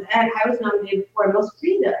fun ones. And I was nominated for most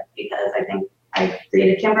creative because I think I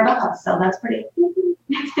created CamGirlDollHouse, so that's pretty.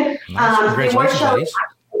 Nice. Congratulations, ladies.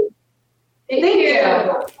 Thank you.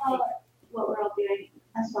 What we're all doing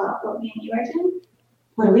as well. What me and you are doing.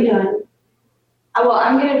 What are we doing? Well,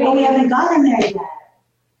 I'm gonna be. Oh, we haven't gotten there yet.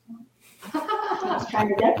 I was trying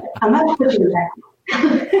to get there. I'm not pushing you back.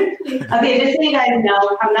 Okay, just so you guys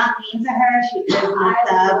know, I'm not mean to her. She is my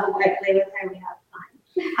sub. I play with her. We have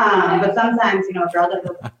fun. But sometimes, a girl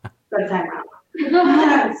doesn't good time around.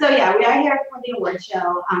 So yeah, we are here for the award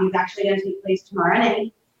show. It's actually going to take place tomorrow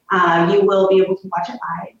night. You will be able to watch it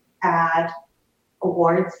live at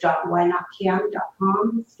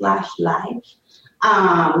awards.whynotcam.com/live.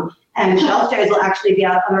 And Shelters will actually be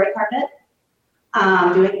out on the red carpet,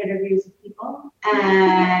 doing interviews with people.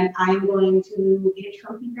 And I'm going to be a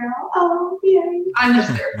trophy girl. Oh, yay. I'm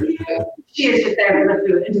just there for food. She is just there for the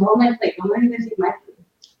food. And hold my plate. I'm not even take my food.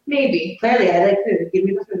 Maybe. Clearly, I like food. Give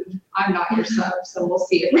me the food. I'm not your sub, so we'll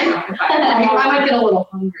see if I might get a little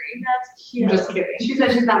hungry. That's cute. I'm just kidding. She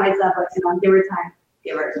said she's not my sub, but give her time.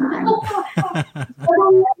 Give her time.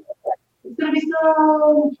 It's going to be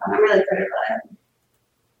so fun. I'm really excited about it.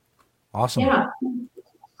 Awesome. Yeah.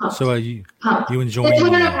 So you enjoy This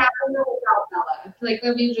wouldn't have happened without Bella. I feel like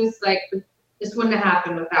that'd be just like this wouldn't have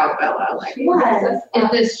happened without Bella. Like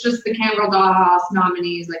if it's just the CamGirlDollHouse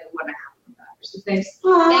nominees, like it wouldn't have happened without her. So thanks to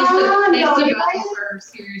Bella for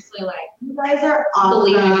seriously you guys are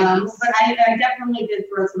awesome. But I definitely did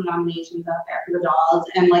throw some nominations out there for the dolls,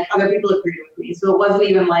 and other people agreed with me. So it wasn't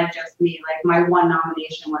even just me. My one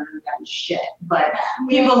nomination wouldn't have gotten shit. But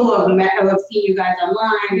people who have met, who have seen you guys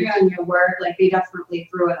online, who've seen your work, they definitely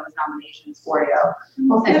threw in those nominations for you.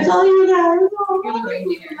 Well, that's all you guys. You're the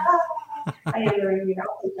ringleader. I am the ringleader.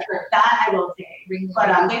 That I will say.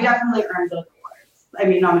 But they definitely earned those awards. I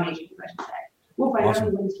mean, nominations, I should say. We'll find out in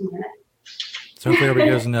 2 minutes. So hopefully everybody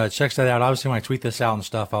goes and checks that out. Obviously, when I tweet this out and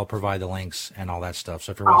stuff, I'll provide the links and all that stuff.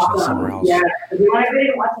 So if you're watching it somewhere else. Yeah, if you want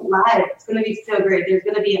everybody to watch it live, it's going to be so great. There's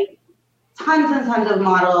going to be tons and tons of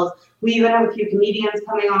models. We even have a few comedians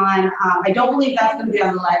coming on. I don't believe that's going to be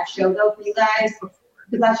on the live show, though, for you guys.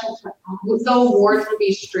 Because that's just the awards will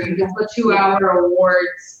be streamed. It's the 2-hour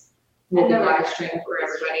awards will be live streamed for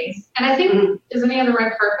everybody. And I think, isn't he on the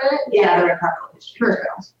red carpet? Yeah, the red carpet will be streamed.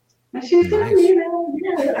 Perfect. She's going to be there.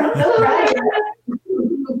 I'm so right.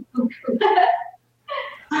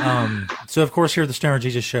 So of course here at the Stoner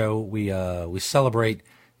Jesus Show we celebrate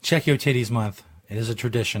Check Yo Titties Month. It is a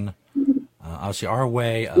tradition, obviously our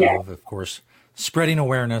way of course spreading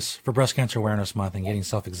awareness for Breast Cancer Awareness Month and getting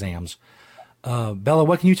self-exams. Bella,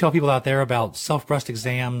 what can you tell people out there about self-breast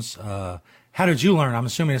exams? How did you learn? I'm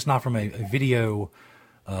assuming it's not from a video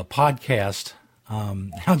podcast.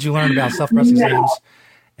 How did you learn about self-breast exams?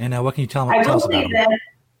 And what can you tell us about them?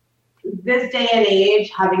 This day and age,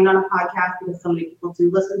 having done a podcast, because so many people do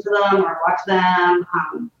listen to them or watch them,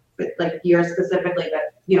 but yours specifically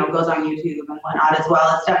that goes on YouTube and whatnot as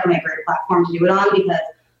well, it's definitely a great platform to do it on because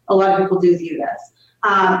a lot of people do view this.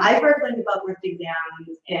 I first learned about breast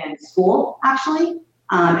exams in school, actually,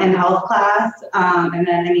 in health class, and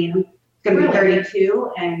then I'm going to be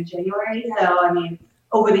 32 in January, so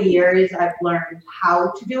over the years I've learned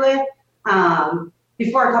how to do it.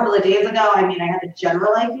 Before a couple of days ago, I had a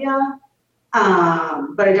general idea,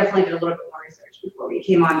 but I definitely did a little bit more research. before we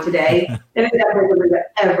came on today. It is definitely something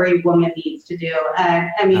that every woman needs to do. And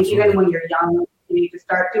I mean, even when you're young, you need to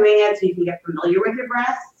start doing it so you can get familiar with your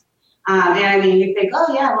breasts. And I mean, you think,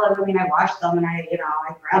 oh yeah, well, I mean, I wash them and I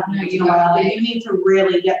grab them once in a while. But you need to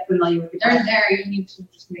really get familiar with your breasts. They're there. You need to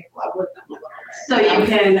just make love with them a little bit. So you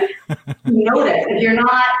can notice. If you're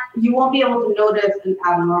not, you won't be able to notice an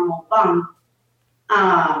abnormal bump.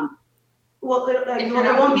 Well, it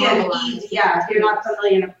won't be an easy, if you're not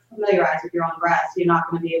familiarized with your own breasts, you're not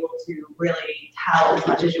going to be able to really tell as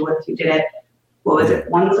much as you would if you did it, once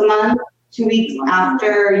a month, 2 weeks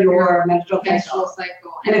after your menstrual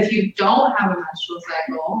cycle. And if you don't have a menstrual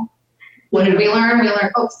cycle, what did we learn? We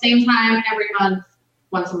learned, same time every month,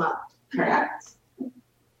 once a month. Correct.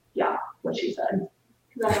 Yeah, what she said.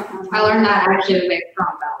 I learned that actually from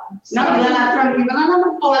Bella. No, you learned that from you. I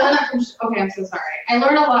learned that from. Okay, I'm so sorry. I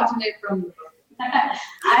learned a lot today from.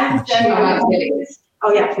 I've done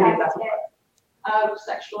Oh yeah, that's of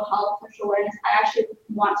sexual health, sexual awareness. I actually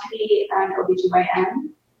want to be an OBGYN,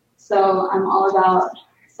 so I'm all about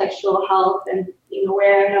sexual health and being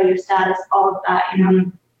aware, know your status, all of that.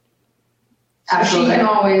 So she can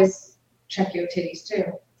always check your titties too.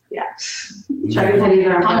 Yeah, check your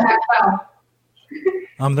titties. Contact well.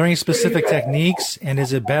 Are there any specific techniques, and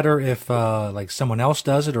is it better if someone else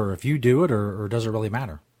does it, or if you do it, or does it really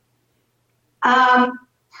matter?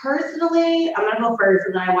 Personally, I'm gonna go first,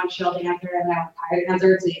 and then I want Shell to answer, and then I will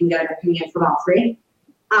answer, so you can get an opinion from all three.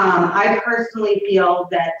 I personally feel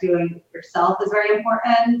that doing it yourself is very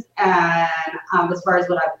important, and as far as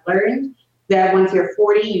what I've learned, that once you're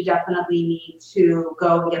 40, you definitely need to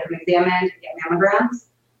go and get them examined, get mammograms.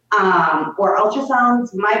 Or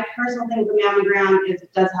ultrasounds. My personal thing with the mammogram is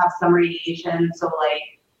it does have some radiation, so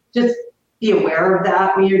just be aware of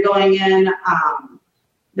that when you're going in.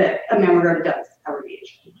 That a mammogram does have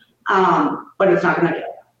radiation, but it's not going to kill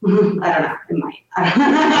you. I don't know. It might.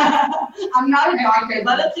 I'm not a doctor.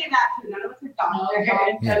 Let us say that too. None of us are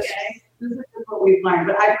doctors. Yes. Okay. This is just what we've learned.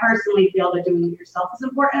 But I personally feel that doing it yourself is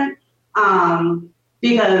important.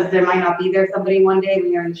 Because there might not be there somebody one day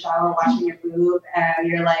when you're in the shower washing your boob and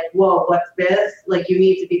you're like, whoa, what's this? You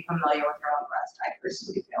need to be familiar with your own breast. I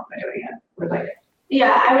personally feel by doing it.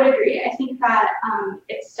 Yeah, I would agree. I think that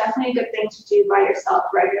it's definitely a good thing to do by yourself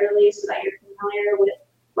regularly so that you're familiar with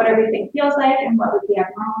what everything feels like and what would be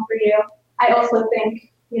abnormal for you. I also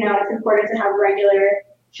think, it's important to have regular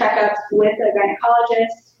checkups with a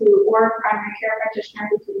gynecologist or a primary care practitioner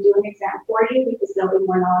who can do an exam for you because they'll be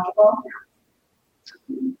more knowledgeable.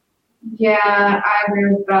 Yeah, I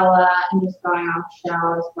agree with Bella and just going off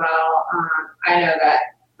Shell as well. I know that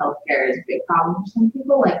healthcare is a big problem for some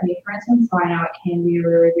people, like me, for instance, so I know it can be a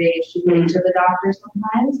really big issue getting to the doctor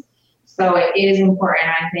sometimes. So it is important,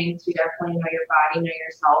 I think, to definitely know your body, know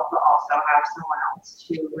yourself, but also have someone else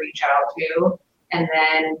to reach out to and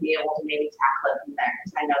then be able to maybe tackle it from there.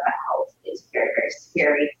 Because I know that health is a very, very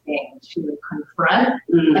scary thing to confront,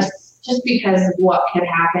 just because of what could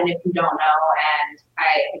happen if you don't know. And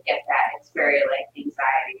I get that. It's very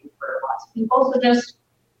anxiety for lots of people. So just,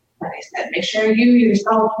 like I said, make sure you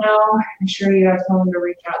yourself know, make sure you have someone to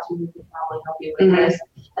reach out to who can probably help you with this.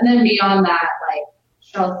 And then beyond that, like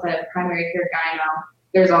Shell said, primary care gyno,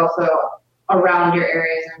 there's also around your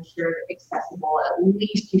areas, I'm sure, accessible. At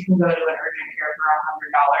least you can go to an urgent care for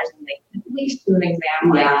 $100 and they can at least do an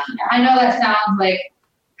exam. I know that sounds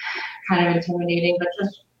kind of intimidating, but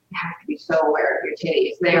just you have to be so aware of your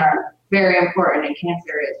titties. They are very important, and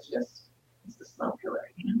cancer is it's a slow killer.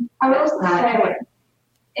 I would also say,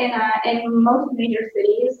 in most major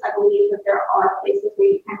cities, I believe that there are places where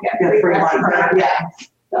you can get free breast.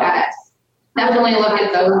 Yes. Definitely look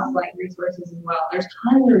at those resources as well. There's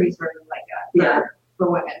tons of resources like that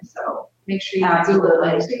for women. So make sure you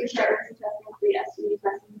absolutely. So your pregnancy testing, free STD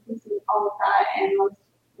testing, you can see all of that in most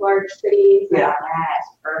large cities. Yeah.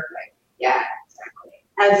 Yes, perfect. Yeah, exactly.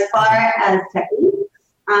 As far as techniques,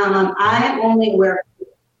 I am only aware.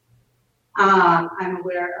 I'm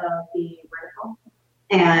aware of the vertical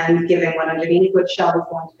and giving one underneath, which Shell is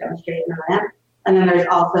going to demonstrate in a minute. And then there's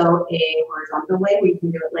also a horizontal way where you can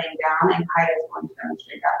do it laying down, and Kaida is going to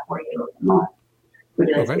demonstrate that for you in a moment. We'll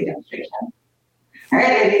do a demonstration. All right,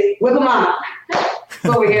 ladies, whip them up. That's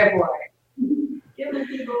what we're here for.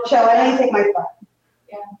 Shell, why don't you take my spot?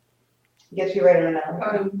 Yeah. Get you right in the middle.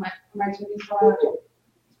 Oh, my titties fall out.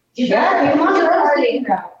 Yeah, you want to party.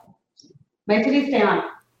 My titties stay on.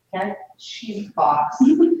 Okay? She's a boss.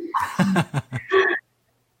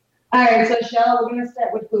 All right, so Shell, we're going to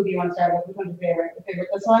start. Which boob do you want to start with? Which one's your favorite? Your favorite,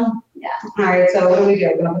 this one? Yeah. All right, so what do we do?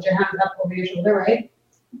 We're going to put your hands up over your shoulder, right?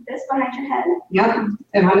 This behind your head. Yep.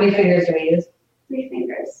 And how many fingers do we use? 3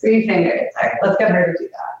 fingers. 3 fingers. All right, let's get her to do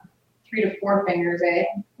that. 3 to 4 fingers, eh?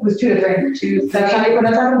 It was 2 to 3 two. That's not even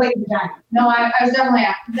like vagina. No, I was definitely,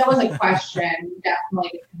 that was a question,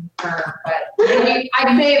 definitely to confirm, but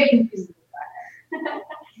I may have confused it.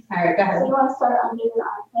 All right, go ahead. So you want to start under your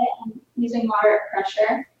armpit and using moderate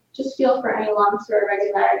pressure. Just feel for any lumps or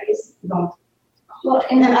irregularities. Don't. Well,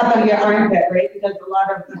 And then up under your armpit, right? Because a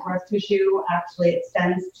lot of the breast tissue actually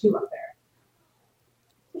extends to up there.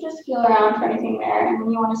 So just feel around for anything there. And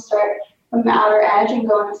then you want to start from the outer edge and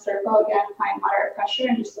go in a circle again, applying moderate pressure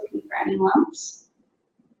and just looking for any lumps.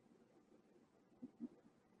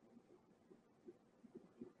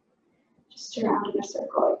 Just around in a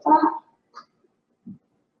circle like that.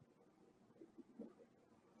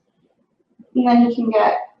 And then you can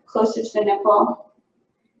get closer to the nipple,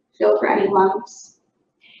 feel for any lumps.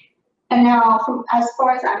 And now, from as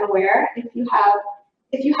far as I'm aware, if you have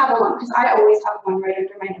a lump, because I always have one right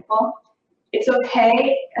under my nipple, it's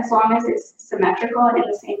okay as long as it's symmetrical and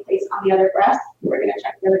in the same place on the other breast. We're going to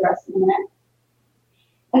check the other breast in a minute.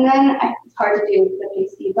 And then it's hard to do with the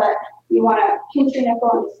pasty, but you want to pinch your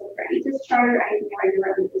nipple and just look for any discharge or anything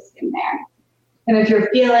irregular with the skin there. And if you're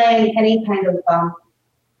feeling any kind of bump,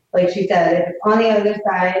 like she said, if it's on the other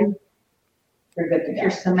side, you're good to go. If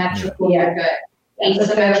you're symmetrical, you're good.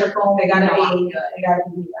 Asymmetrical, they gotta be good. They gotta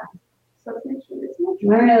be that. So let's make sure it's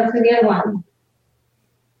symmetrical. All right, let's do the other one.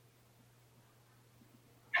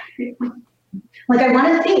 Like I want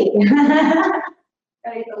to see.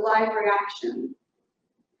 Gotta get a live reaction.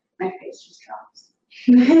 My face just drops.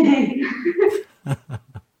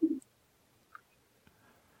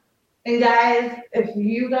 And guys, if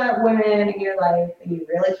you got women in your life and you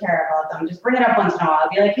really care about them, just bring it up once in a while.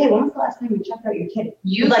 Be like, hey, when was the last time you checked out your kitty?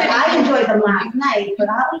 I enjoyed them last night, but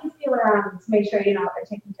how do you feel around to make sure you know they're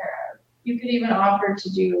taken care of? You could even offer to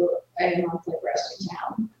do a monthly breast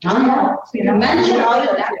exam. Men should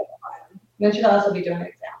also do. Men should also be doing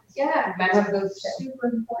exams. Yeah, Men have those too. super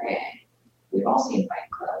important. We've all seen Fight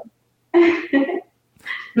Club.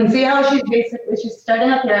 And see how she's starting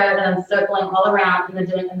up here and then circling all around and then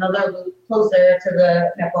doing another loop closer to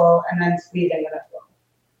the nipple and then squeezing the nipple.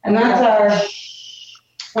 And that's our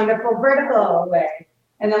wonderful vertical way.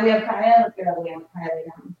 And then we have Kaya. Let's get over Kaya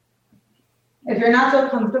down. If you're not so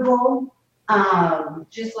comfortable,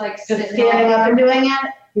 just standing up and doing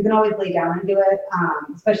it, you can always lay down and do it.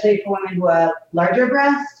 Especially for women who have larger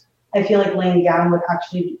breasts, I feel like laying down would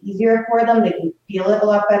actually be easier for them. They can feel it a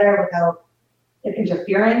lot better without it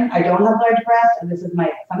interfering. I don't have large breasts, and this is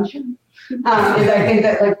my assumption. Is I think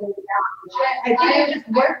that like I think it just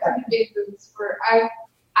works. Big boobs for I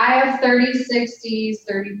have 30 60s,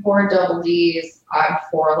 34 double Ds. I'm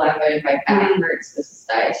 4'11". My back hurts. This is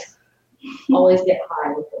nice. Always get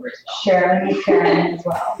high with the wrist. Sharon as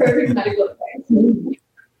well. Perfect medical advice.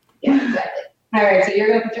 Yeah, exactly. All right, so you're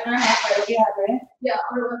gonna put your arm up right here, right? Yeah,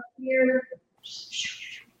 arm up here.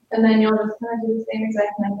 And then you'll just kind of do the same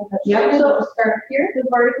exact method. Yep. So we'll start here, the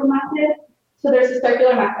vertical method. So there's a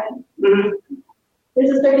circular method. Mm-hmm.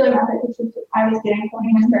 There's a circular method, which is I was getting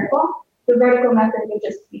pointing a circle. The vertical method would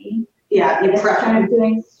just be you press kind of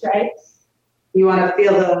doing stripes. You want to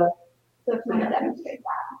feel the. So if you want to demonstrate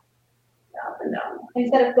that. Up and down.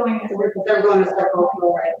 Instead of going in a circle. They're going in a circle.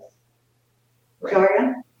 Go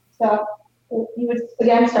again. So you would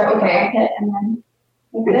again start with the armpit and then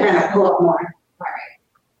and kind of pull up more. All right.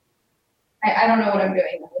 I don't know what I'm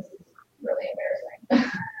doing. This is really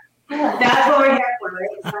embarrassing. That's what we're here for, right?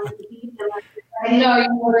 No, I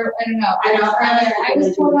don't know. I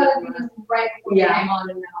was told how to do this right before I came on,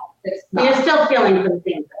 and now it's not. You're still feeling for the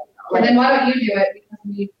same thing. And then why don't you do it? Because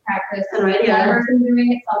we practice the one person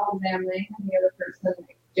doing it self-examining and the other person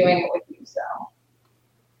doing it with you. So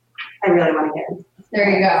I really want to get it. There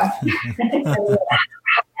you go.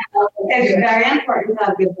 It's very important to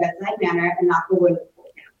have good bedside manner and not go with.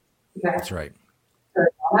 That's right.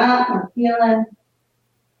 I'm feeling.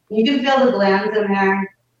 You can feel the glands in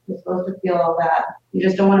there. You're supposed to feel all that. You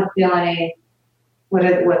just don't want to feel any. What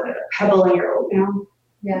is it? A pebble in your oatmeal?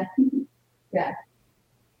 Yeah. Yeah.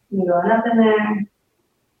 You're going up in there.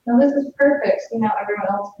 No, this is perfect. See how everyone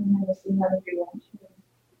else can kind of see how to do one.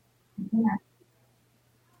 Yeah.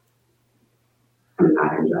 I'm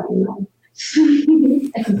not enjoying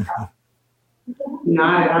that.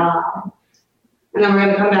 Not at all. And then we're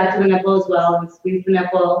going to come back to the nipple as well and squeeze the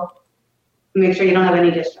nipple. Make sure you don't have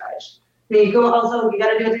any discharge. Then you go also, you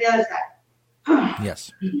got to do it to the other side.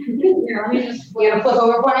 Yes. You got to flip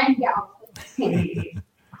over for me? Yeah.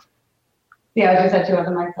 Yeah, I just said to her,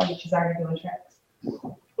 the mic said she's already doing tricks.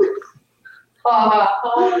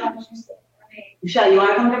 Michelle, you want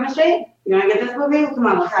to come demonstrate? You want to get this movie? Come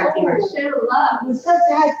on, we'll tag team. Share love. We're so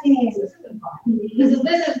tag teams. This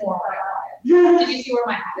is more fun. Did you see where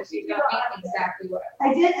my attitude got me? Exactly what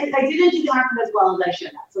I did. I didn't do the armpit as well as I should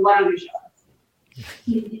have. So why don't you show us?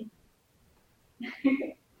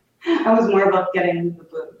 I was more about getting the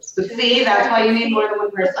boobs. But see, that's why you need more than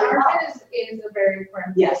one person. The armpit is a very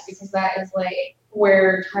important piece Yes. because that is like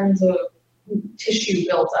where tons of tissue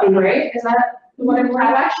builds up, right? Is that what I'm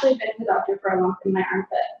I've actually been to the doctor for a lump in my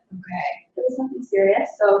armpit. Okay. It was nothing serious.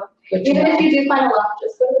 So Good to even know. if you do find a lump,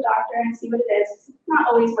 just go to the doctor and see what it is. It's not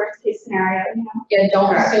always worst case scenario, you know. Yeah,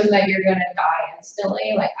 don't assume that you're gonna die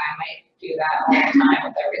instantly. Like I might do that all the time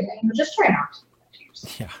with everything, but just try not to.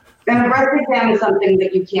 And a breast exam is something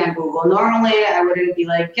that you can Google. Normally, I wouldn't be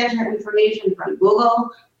like, get your information from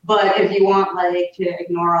Google. But if you want like to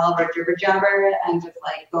ignore all of our jibber jabber and just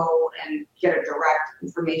like go and get a direct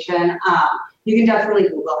information, you can definitely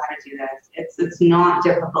Google how to do this. It's not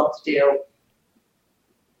difficult to do,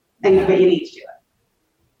 but you need to do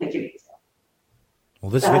it. Like you need to. Well,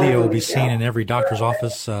 this video will be seen in every doctor's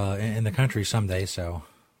office in the country someday, so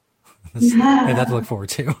that's that to look forward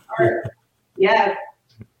to. Yeah.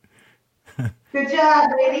 Good job,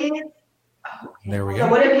 ladies. There we So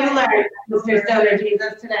go. what have you learned, Mr. Stoner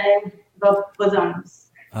Jesus, today? Both bosoms.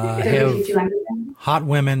 Did it Have teach you anything? hot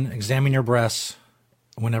women examine your breasts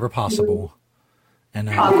whenever possible, and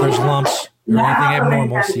if there's lumps or anything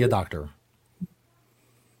abnormal, see a doctor.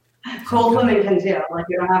 Cold women can too. Like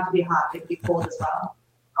you don't have to be hot; they can be cold as well.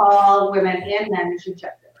 All women and men should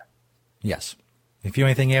check their breasts. Yes. If you have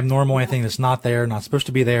anything abnormal, anything that's not there, not supposed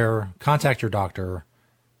to be there, contact your doctor,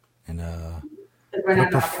 and a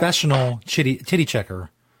professional titty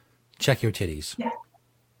checker. Check your titties. Yeah.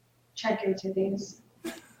 Check your titties.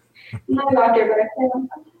 My doctor, but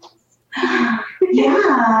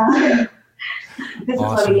yeah. This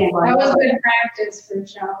Awesome. is what we get. That was good practice for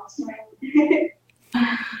Charles.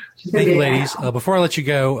 Thank you, ladies. Before I let you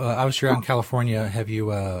go, obviously you're out in California. Have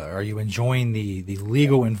you? Are you enjoying the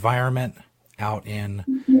legal environment out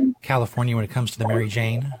in California when it comes to the Mary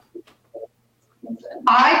Jane?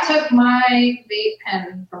 I took my vape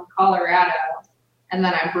pen from Colorado and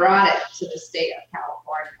then I brought it to the state of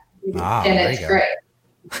California. And it's great.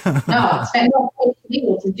 No, it's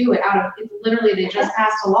illegal to do it out of, it's literally, they just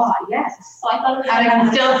passed a law. Yes. So I thought it was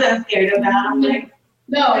I'm still so scared of that. I'm like,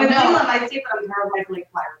 no. I see, but I'm terrified to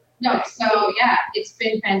like fire. No, so yeah, it's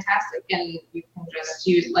been fantastic, and you can just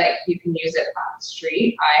use you can use it on the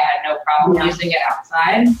street. I had no problem using it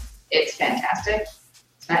outside. It's fantastic.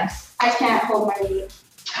 It's nice. I can't hold my vape.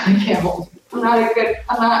 I can't hold. I'm not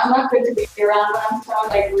good to be around when I'm stoned,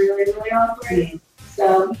 like really, really awkward.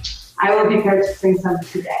 So I will be purchasing some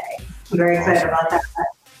today. I'm very excited about that.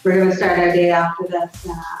 We're going to start our day after this.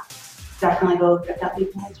 Definitely go get that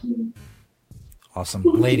vape pen. Awesome.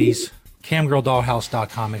 Ladies,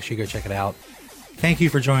 CamGirlDollHouse.com. Make sure you go check it out. Thank you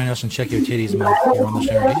for joining us and Check Yo Titties Month here on the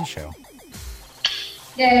Stoner Jesus Show.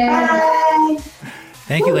 Yay. Bye.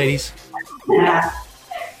 Thank you, ladies. Yeah.